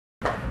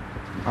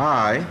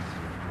I,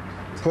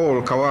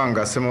 Paul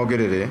Kawanga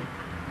Semogerere,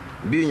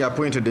 being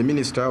appointed the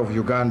Minister of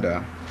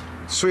Uganda,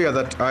 swear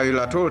that I will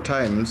at all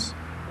times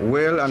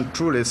well and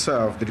truly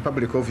serve the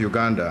Republic of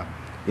Uganda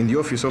in the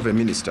office of a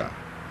minister,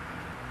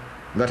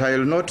 that I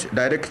will not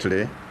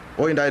directly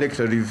or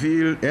indirectly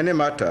reveal any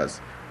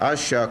matters as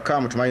shall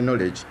come to my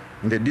knowledge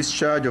in the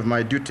discharge of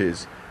my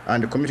duties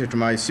and committed to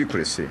my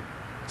secrecy.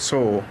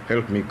 So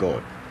help me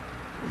God.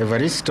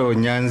 Evaristo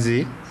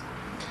Nyanzi,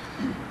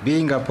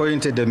 being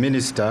appointed the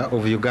Minister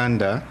of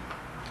Uganda,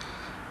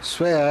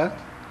 swear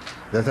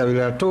that I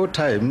will at all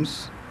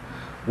times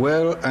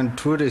well and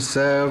truly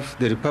serve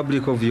the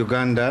Republic of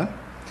Uganda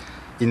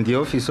in the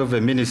office of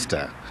a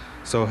minister.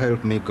 So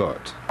help me God.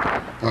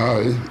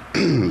 I,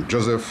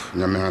 Joseph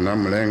Nyamihana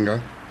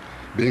Mulenga,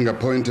 being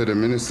appointed a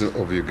Minister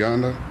of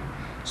Uganda,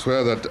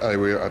 swear that I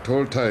will at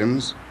all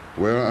times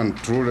well and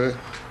truly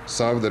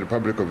serve the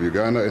Republic of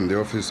Uganda in the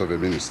office of a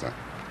minister.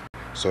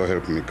 So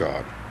help me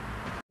God.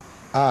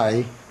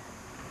 I,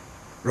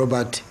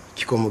 Robert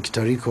Kikomo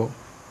Kitariko,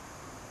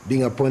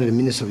 being appointed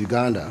Minister of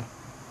Uganda,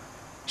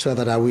 swear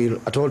that I will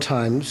at all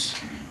times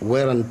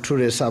well and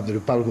truly serve the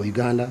Republic of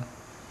Uganda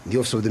in the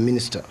office of the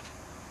minister.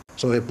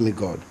 So help me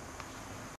God.